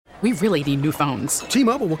We really need new phones.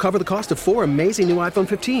 T-Mobile will cover the cost of 4 amazing new iPhone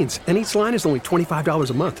 15s, and each line is only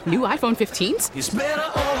 $25 a month. New iPhone 15s? It's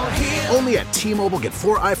better over here. Only at T-Mobile, get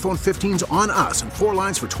 4 iPhone 15s on us and 4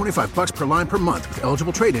 lines for $25 per line per month with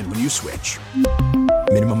eligible trade-in when you switch.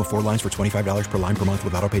 Minimum of 4 lines for $25 per line per month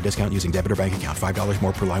with autopay discount using debit or bank account. $5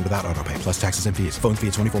 more per line without autopay, plus taxes and fees. Phone fee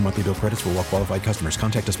at 24 monthly bill credits for well-qualified customers.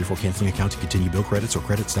 Contact us before canceling account to continue bill credits or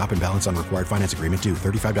credit stop and balance on required finance agreement due.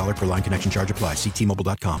 $35 per line connection charge applies. See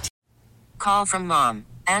T-Mobile.com. Call from mom.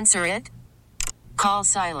 Answer it. Call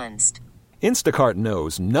silenced. Instacart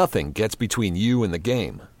knows nothing gets between you and the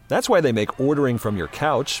game. That's why they make ordering from your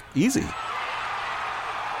couch easy.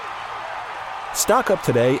 Stock up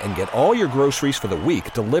today and get all your groceries for the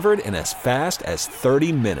week delivered in as fast as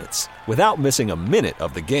 30 minutes without missing a minute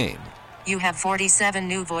of the game. You have 47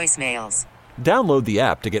 new voicemails. Download the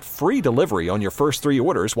app to get free delivery on your first 3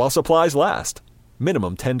 orders while supplies last.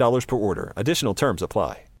 Minimum $10 per order. Additional terms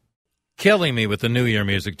apply. Killing me with the New Year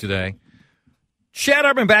music today. Chad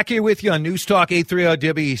Urban back here with you on News Talk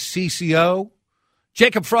 830 WCCO.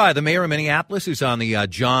 Jacob Frey, the mayor of Minneapolis, is on the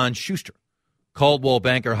John Schuster Coldwell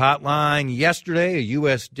Banker Hotline. Yesterday, a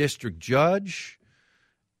U.S. District Judge,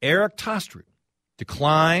 Eric Tostrud,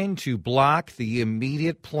 declined to block the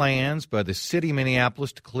immediate plans by the city of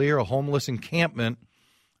Minneapolis to clear a homeless encampment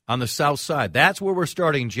on the south side. That's where we're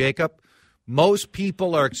starting, Jacob. Most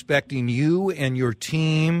people are expecting you and your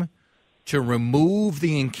team to remove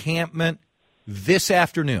the encampment this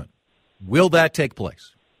afternoon. Will that take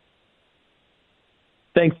place?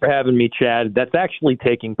 Thanks for having me, Chad. That's actually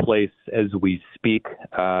taking place as we speak.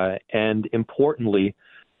 And importantly,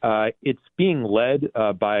 it's being led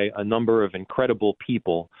by a number of incredible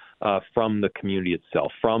people from the community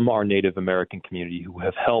itself, from our Native American community, who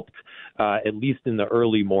have helped, at least in the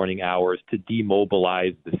early morning hours, to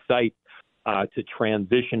demobilize the site, to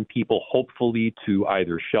transition people hopefully to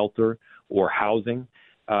either shelter or housing.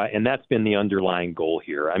 And that's been the underlying goal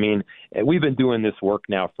here. I mean, we've been doing this work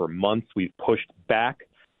now for months. We've pushed back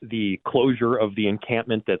the closure of the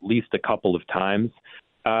encampment at least a couple of times.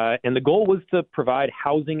 And the goal was to provide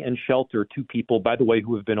housing and shelter to people, by the way,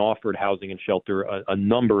 who have been offered housing and shelter a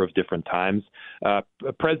number of different times.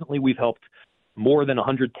 Presently, we've helped more than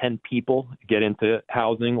 110 people get into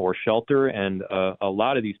housing or shelter, and a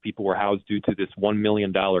lot of these people were housed due to this $1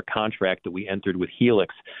 million contract that we entered with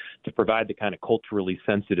Helix to provide the kind of culturally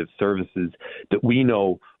sensitive services that we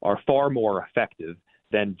know are far more effective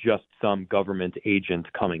than just some government agent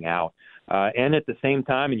coming out. And at the same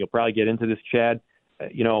time, and you'll probably get into this, Chad,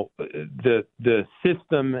 the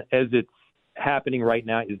system as it's happening right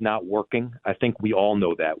now is not working. I think we all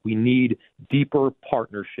know that. We need deeper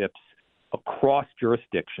partnerships across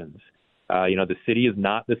jurisdictions. The city is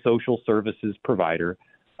not the social services provider.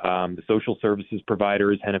 The social services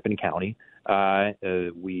provider is Hennepin County.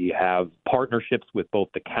 We have partnerships with both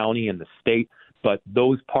the county and the state, but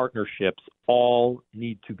those partnerships all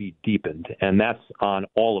need to be deepened, and that's on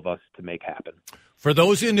all of us to make happen. For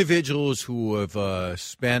those individuals who have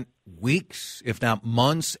spent weeks, if not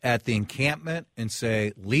months, at the encampment and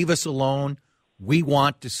say, "Leave us alone. We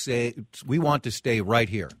want to stay right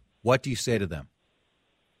here." What do you say to them?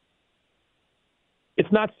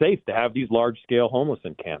 It's not safe to have these large-scale homeless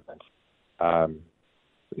encampments.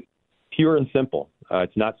 Pure and simple.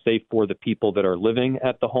 It's not safe for the people that are living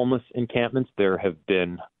at the homeless encampments. There have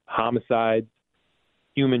been homicides,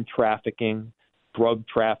 human trafficking, drug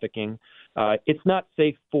trafficking. It's not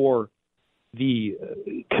safe for the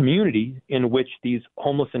community in which these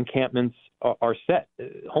homeless encampments are set.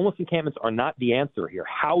 Homeless encampments are not the answer here.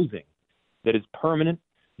 Housing that is permanent,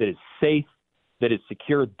 that is safe, that is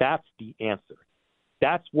secure, that's the answer.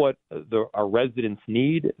 That's what our residents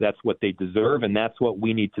need, that's what they deserve, and that's what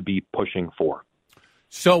we need to be pushing for.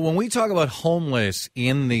 So when we talk about homeless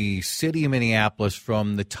in the city of Minneapolis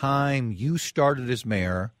from the time you started as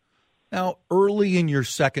mayor, now early in your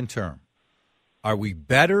second term, are we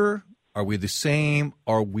better, are we the same,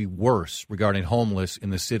 are we worse regarding homeless in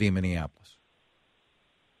the city of Minneapolis?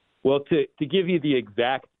 Well, to give you the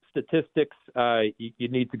exact statistics, you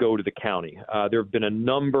need to go to the county. There have been a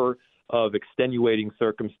number of extenuating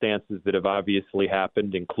circumstances that have obviously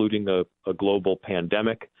happened, including a global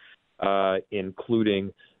pandemic,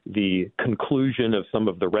 including the conclusion of some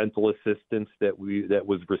of the rental assistance that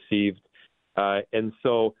was received. And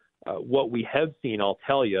so what we have seen, I'll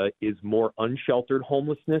tell you, is more unsheltered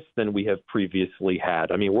homelessness than we have previously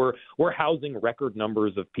had. I mean, we're housing record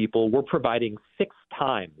numbers of people. We're providing six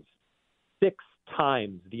times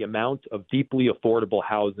the amount of deeply affordable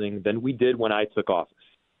housing than we did when I took office.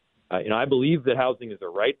 I believe that housing is a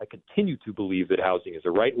right. I continue to believe that housing is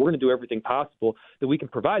a right. We're going to do everything possible that we can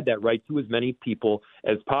provide that right to as many people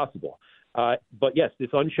as possible. But yes, this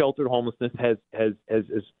unsheltered homelessness has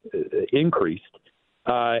increased,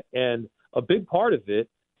 and a big part of it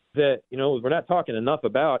that we're not talking enough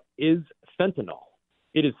about is fentanyl.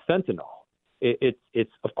 It is fentanyl.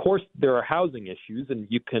 It's of course there are housing issues, and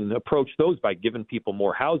you can approach those by giving people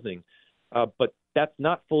more housing, but that's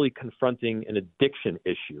not fully confronting an addiction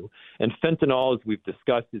issue. And fentanyl, as we've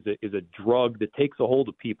discussed, is a drug that takes a hold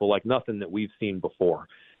of people like nothing that we've seen before.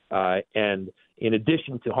 And in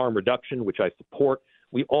addition to harm reduction, which I support,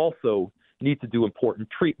 we also need to do important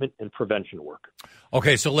treatment and prevention work.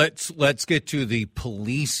 Okay, so let's get to the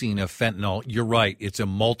policing of fentanyl. You're right. It's a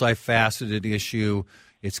multifaceted issue.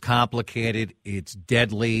 It's complicated. It's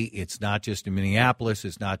deadly. It's not just in Minneapolis.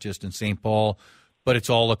 It's not just in St. Paul, but it's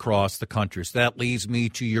all across the country. So that leads me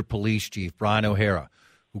to your police chief, Brian O'Hara,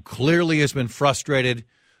 who clearly has been frustrated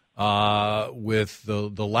with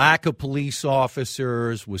the lack of police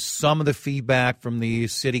officers, with some of the feedback from the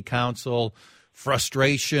city council,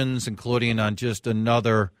 frustrations, including on just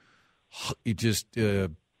another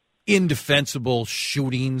indefensible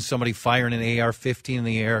shooting, somebody firing an AR-15 in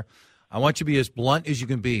the air. I want you to be as blunt as you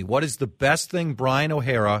can be. What is the best thing Brian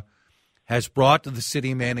O'Hara has brought to the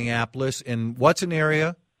city of Minneapolis, and what's an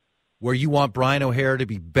area where you want Brian O'Hara to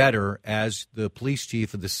be better as the police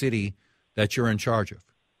chief of the city that you're in charge of?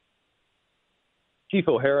 Chief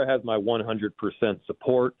O'Hara has my 100%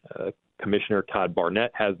 support. Commissioner Todd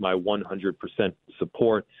Barnett has my 100%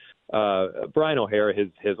 support. Brian O'Hara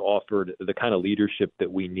has offered the kind of leadership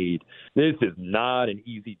that we need. This is not an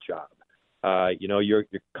easy job. You're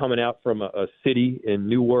coming out from a city in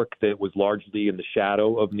Newark that was largely in the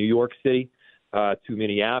shadow of New York City to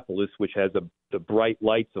Minneapolis, which has the bright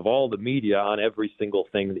lights of all the media on every single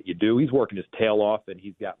thing that you do. He's working his tail off, and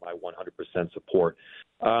he's got my 100% support.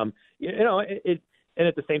 And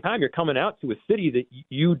at the same time, you're coming out to a city that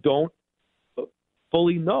you don't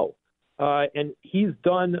fully know. And he's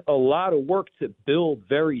done a lot of work to build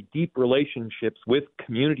very deep relationships with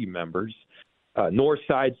community members, north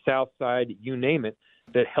side, south side, you name it,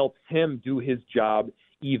 that helps him do his job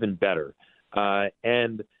even better.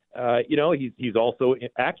 He's also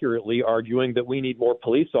accurately arguing that we need more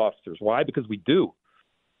police officers. Why? Because we do.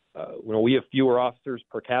 We have fewer officers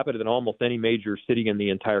per capita than almost any major city in the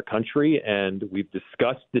entire country, and we've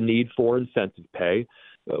discussed the need for incentive pay.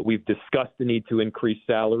 We've discussed the need to increase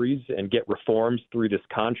salaries and get reforms through this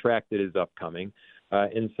contract that is upcoming.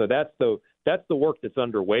 And so that's the work that's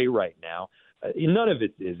underway right now. None of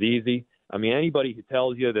it is easy. I mean, anybody who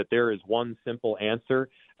tells you that there is one simple answer,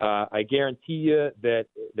 I guarantee you that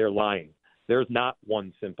they're lying. There's not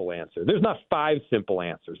one simple answer. There's not 5 simple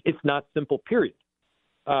answers. It's not simple, period.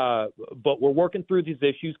 But we're working through these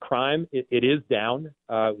issues. Crime, it is down.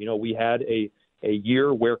 We had a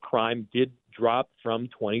year where crime did drop from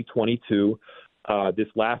 2022. This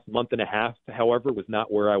last month and a half, however, was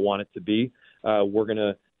not where I want it to be. We're going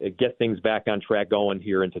to get things back on track going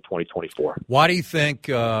here into 2024. Why do you think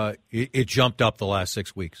it jumped up the last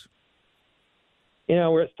 6 weeks?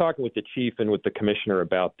 We're talking with the chief and with the commissioner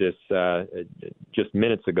about this just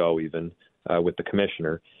minutes ago, even with the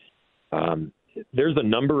commissioner. There's a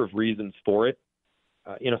number of reasons for it.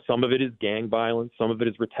 Some of it is gang violence. Some of it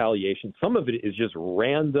is retaliation. Some of it is just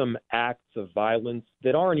random acts of violence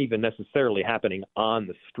that aren't even necessarily happening on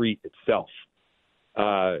the street itself.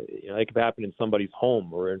 It could happen in somebody's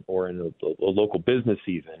home or in a local business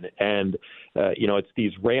even. And, it's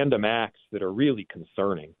these random acts that are really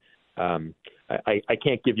concerning. I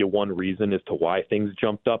can't give you one reason as to why things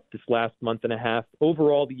jumped up this last month and a half.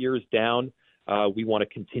 Overall, the year is down. We want to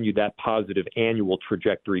continue that positive annual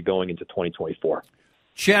trajectory going into 2024.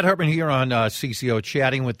 Chad Hartman here on CCO,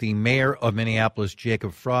 chatting with the mayor of Minneapolis,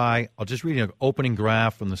 Jacob Frey. I'll just read an opening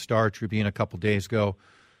graph from the Star Tribune a couple days ago.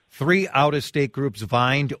 3 out-of-state groups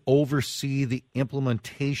vying to oversee the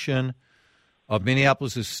implementation of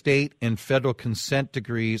Minneapolis' state and federal consent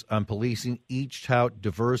decrees on policing, each tout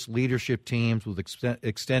diverse leadership teams with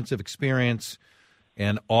extensive experience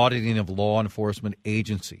and auditing of law enforcement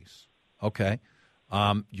agencies. Okay.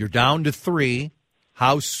 You're down to 3.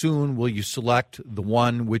 How soon will you select the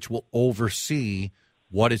one which will oversee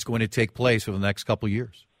what is going to take place over the next couple of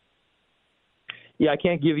years? Yeah, I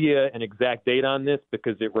can't give you an exact date on this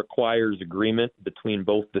because it requires agreement between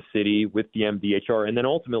both the city with the MDHR and then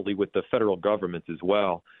ultimately with the federal government as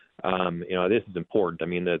well. This is important. I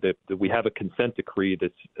mean, we have a consent decree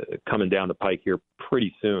that's coming down the pike here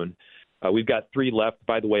pretty soon. We've got 3 left.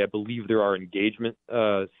 By the way, I believe there are engagement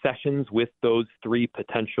sessions with those 3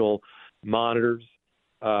 potential monitors.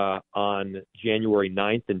 on January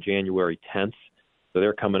 9th and January 10th. So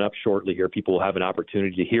they're coming up shortly here. People will have an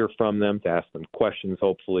opportunity to hear from them, to ask them questions,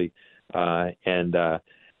 hopefully. So,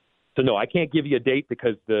 no, I can't give you a date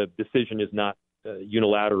because the decision is not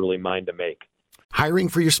unilaterally mine to make. Hiring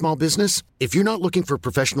for your small business? If you're not looking for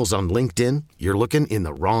professionals on LinkedIn, you're looking in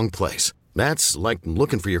the wrong place. That's like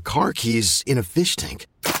looking for your car keys in a fish tank.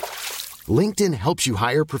 LinkedIn helps you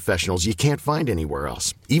hire professionals you can't find anywhere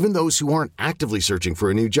else, even those who aren't actively searching for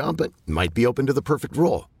a new job but might be open to the perfect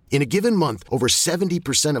role. In a given month, over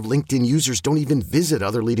 70% of LinkedIn users don't even visit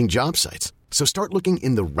other leading job sites. So start looking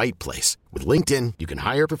in the right place. With LinkedIn, you can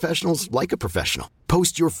hire professionals like a professional.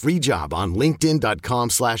 Post your free job on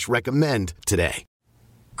linkedin.com/recommend today.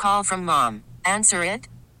 Call from mom. Answer it.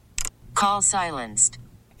 Call silenced.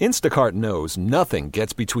 Instacart knows nothing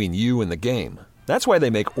gets between you and the game. That's why they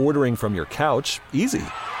make ordering from your couch easy.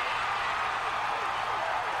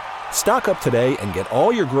 Stock up today and get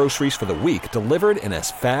all your groceries for the week delivered in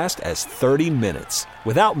as fast as 30 minutes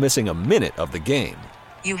without missing a minute of the game.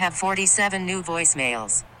 You have 47 new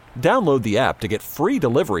voicemails. Download the app to get free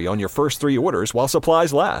delivery on your first 3 orders while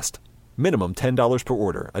supplies last. Minimum $10 per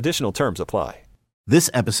order. Additional terms apply.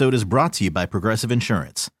 This episode is brought to you by Progressive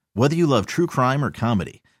Insurance. Whether you love true crime or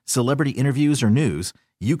comedy, celebrity interviews or news,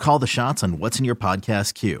 you call the shots on what's in your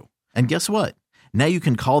podcast queue. And guess what? Now you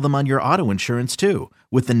can call them on your auto insurance too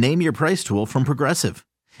with the Name Your Price tool from Progressive.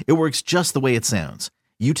 It works just the way it sounds.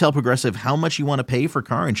 You tell Progressive how much you want to pay for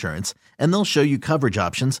car insurance, and they'll show you coverage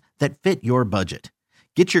options that fit your budget.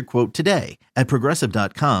 Get your quote today at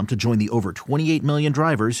Progressive.com to join the over 28 million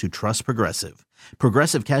drivers who trust Progressive.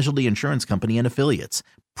 Progressive Casualty Insurance Company and Affiliates.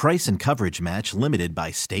 Price and coverage match limited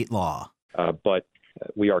by state law. But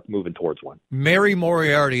we are moving towards one. Mary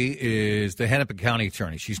Moriarty is the Hennepin County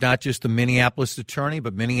attorney. She's not just the Minneapolis attorney,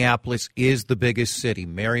 but Minneapolis is the biggest city.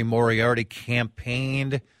 Mary Moriarty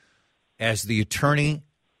campaigned as the attorney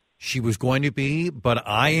she was going to be, but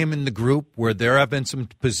I am in the group where there have been some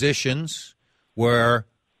positions where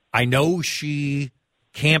I know she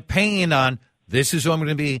campaigned on this is who I'm going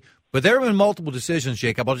to be, but there have been multiple decisions,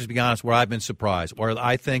 Jacob, I'll just be honest, where I've been surprised, where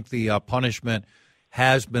I think the punishment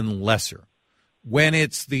has been lesser. When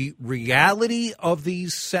it's the reality of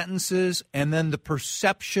these sentences and then the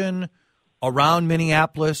perception around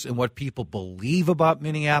Minneapolis and what people believe about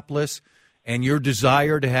Minneapolis and your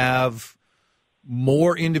desire to have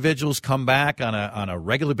more individuals come back on a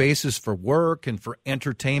regular basis for work and for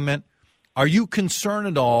entertainment, are you concerned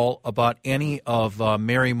at all about any of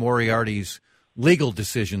Mary Moriarty's legal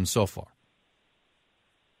decisions so far?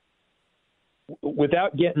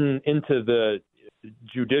 Without getting into the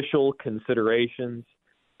judicial considerations,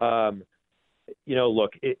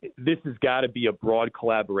 look, this has got to be a broad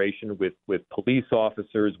collaboration with police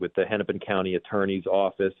officers, with the Hennepin County Attorney's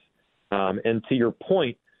Office. And to your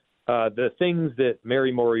point, the things that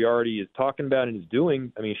Mary Moriarty is talking about and is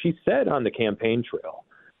doing, I mean, she said on the campaign trail.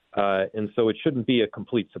 And so it shouldn't be a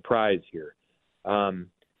complete surprise here.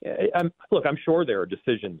 I'm sure there are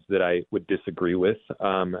decisions that I would disagree with,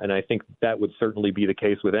 and I think that would certainly be the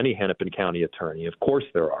case with any Hennepin County attorney. Of course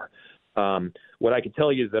there are. What I can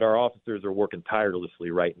tell you is that our officers are working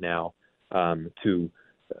tirelessly right now to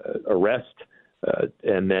arrest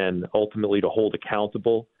and then ultimately to hold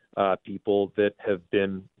accountable people that have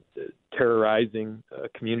been terrorizing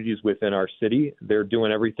communities within our city. They're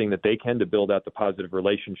doing everything that they can to build out the positive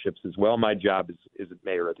relationships as well. My job is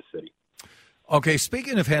mayor of the city. Okay,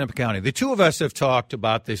 speaking of Hennepin County, the two of us have talked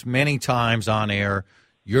about this many times on air,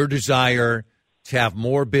 your desire to have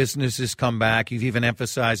more businesses come back. You've even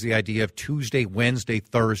emphasized the idea of Tuesday, Wednesday,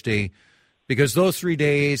 Thursday, because those 3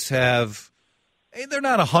 days they're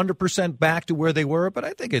not 100% back to where they were, but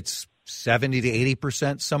I think it's 70 to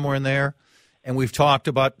 80% somewhere in there. And we've talked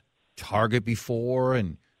about Target before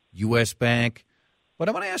and U.S. Bank. But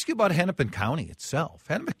I want to ask you about Hennepin County itself.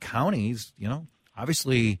 Hennepin County's,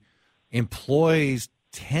 obviously employs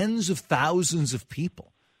tens of thousands of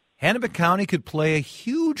people. Hennepin County could play a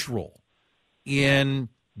huge role in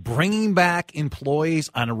bringing back employees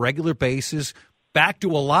on a regular basis back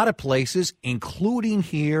to a lot of places, including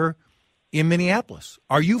here in Minneapolis.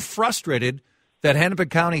 Are you frustrated that Hennepin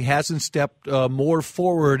County hasn't stepped more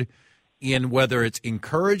forward in whether it's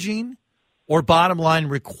encouraging or bottom line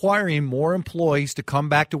requiring more employees to come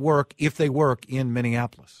back to work if they work in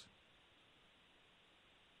Minneapolis?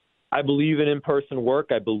 I believe in in-person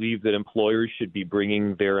work. I believe that employers should be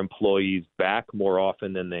bringing their employees back more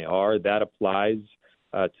often than they are. That applies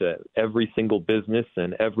to every single business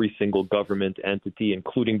and every single government entity,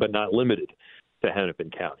 including but not limited to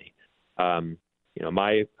Hennepin County.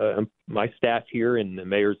 My staff here in the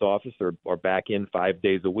mayor's office are back in 5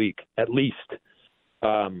 days a week, at least.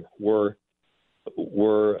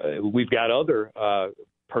 we've got other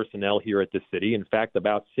personnel here at the city. In fact,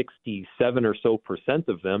 about 67% or so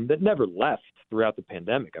of them that never left throughout the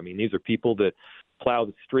pandemic. I mean, these are people that plow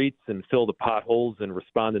the streets and fill the potholes and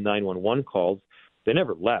respond to 911 calls. They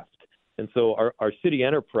never left. And so our city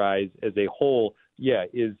enterprise as a whole,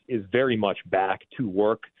 is very much back to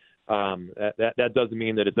work. That doesn't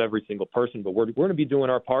mean that it's every single person, but we're going to be doing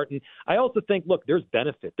our part. And I also think, look, there's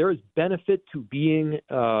benefit. There is benefit to being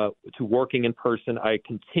to working in person. I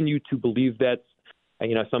continue to believe that.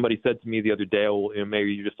 Somebody said to me the other day, "Oh,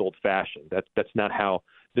 maybe you're just old-fashioned." That's not how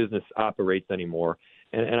business operates anymore.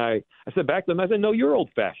 And I said back to them, I said, "No, you're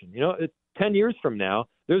old-fashioned. 10 years from now,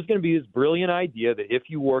 there's going to be this brilliant idea that if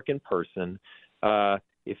you work in person,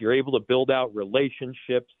 if you're able to build out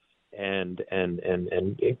relationships and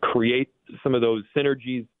create some of those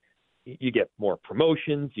synergies, you get more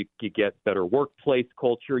promotions, you get better workplace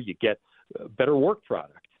culture, you get better work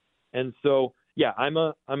product." And so, I'm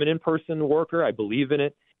an in-person worker. I believe in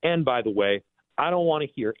it. And by the way, I don't want to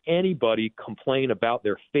hear anybody complain about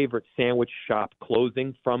their favorite sandwich shop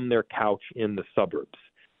closing from their couch in the suburbs.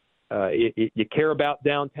 You care about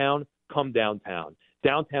downtown, come downtown.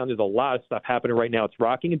 Downtown, there's a lot of stuff happening right now. It's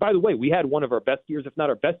rocking. And by the way, we had one of our best years, if not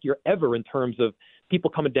our best year ever, in terms of people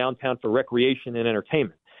coming downtown for recreation and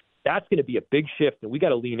entertainment. That's going to be a big shift, and we got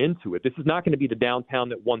to lean into it. This is not going to be the downtown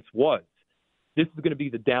that once was. This is going to be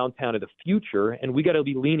the downtown of the future, and we got to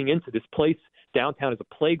be leaning into this place, downtown, as a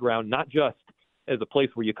playground, not just as a place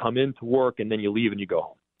where you come in to work and then you leave and you go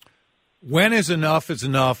home. When is enough,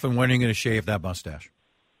 and when are you going to shave that mustache?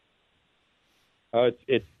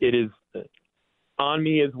 It is on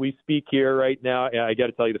me as we speak here right now. I got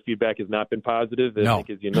to tell you, the feedback has not been positive. I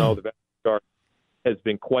think, as you know, the start has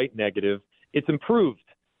been quite negative. It's improved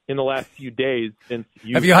in the last few days since.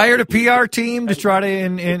 Have you hired a PR team to try to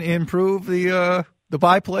improve the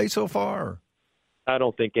byplay so far? I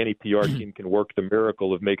don't think any PR team can work the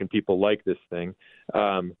miracle of making people like this thing.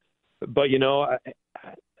 But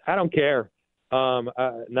I don't care.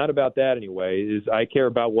 Not about that anyway. I care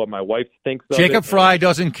about what my wife thinks of Jacob it. Frey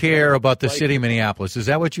doesn't care about the city of Minneapolis. Is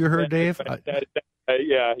that what you heard, Dave?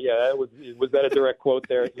 Yeah. Was that a direct quote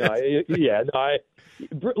there?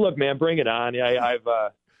 Look, man, bring it on.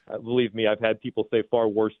 Believe me, I've had people say far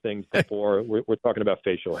worse things before. We're talking about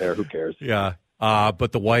facial hair. Who cares? Yeah.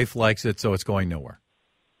 But the wife likes it, so it's going nowhere.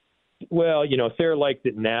 Well, Sarah likes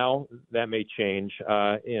it now. That may change.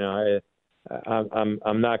 I'm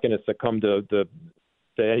not going to succumb to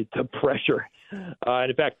pressure. And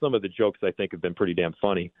in fact, some of the jokes I think have been pretty damn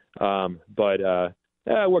funny. But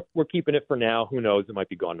we're keeping it for now. Who knows? It might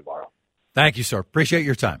be gone tomorrow. Thank you, sir. Appreciate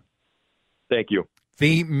your time. Thank you.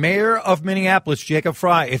 The mayor of Minneapolis, Jacob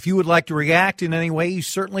Frey. If you would like to react in any way, you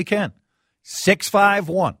certainly can.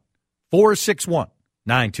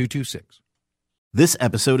 651-461-9226. This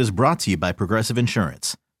episode is brought to you by Progressive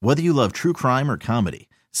Insurance. Whether you love true crime or comedy,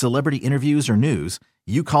 celebrity interviews or news,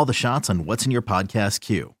 you call the shots on what's in your podcast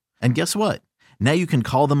queue. And guess what? Now you can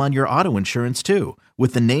call them on your auto insurance too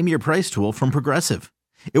with the Name Your Price tool from Progressive.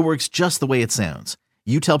 It works just the way it sounds.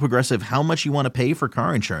 You tell Progressive how much you want to pay for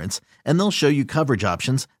car insurance, and they'll show you coverage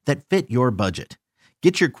options that fit your budget.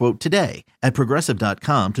 Get your quote today at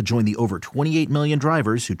Progressive.com to join the over 28 million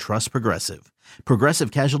drivers who trust Progressive. Progressive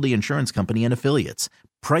Casualty Insurance Company and Affiliates.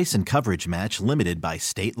 Price and coverage match limited by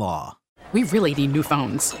state law. We really need new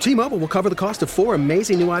phones. T-Mobile will cover the cost of 4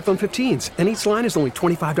 amazing new iPhone 15s, and each line is only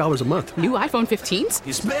 $25 a month. New iPhone 15s?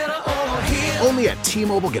 It's better over here. Only at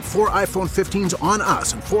T-Mobile, get 4 iPhone 15s on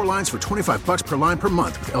us and 4 lines for $25 per line per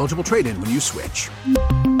month with eligible trade-in when you switch.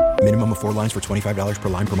 Minimum of 4 lines for $25 per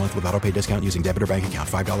line per month with autopay discount using debit or bank account.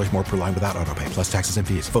 $5 more per line without autopay, plus taxes and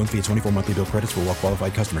fees. Phone fee at 24 monthly bill credits for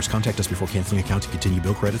well-qualified customers. Contact us before canceling account to continue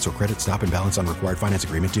bill credits or credit stop and balance on required finance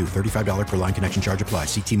agreement due. $35 per line connection charge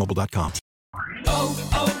applies. See T-Mobile.com.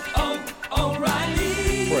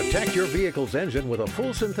 O'Reilly. Protect your vehicle's engine with a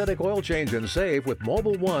full synthetic oil change and save with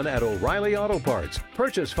Mobile One at O'Reilly Auto Parts.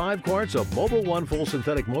 Purchase 5 quarts of Mobile One full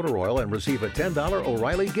synthetic motor oil and receive a $10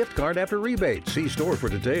 O'Reilly gift card after rebate. See store for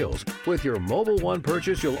details. With your Mobile One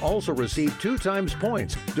purchase, you'll also receive 2 times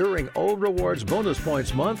points during O Rewards Bonus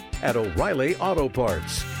Points Month at O'Reilly Auto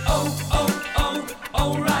Parts.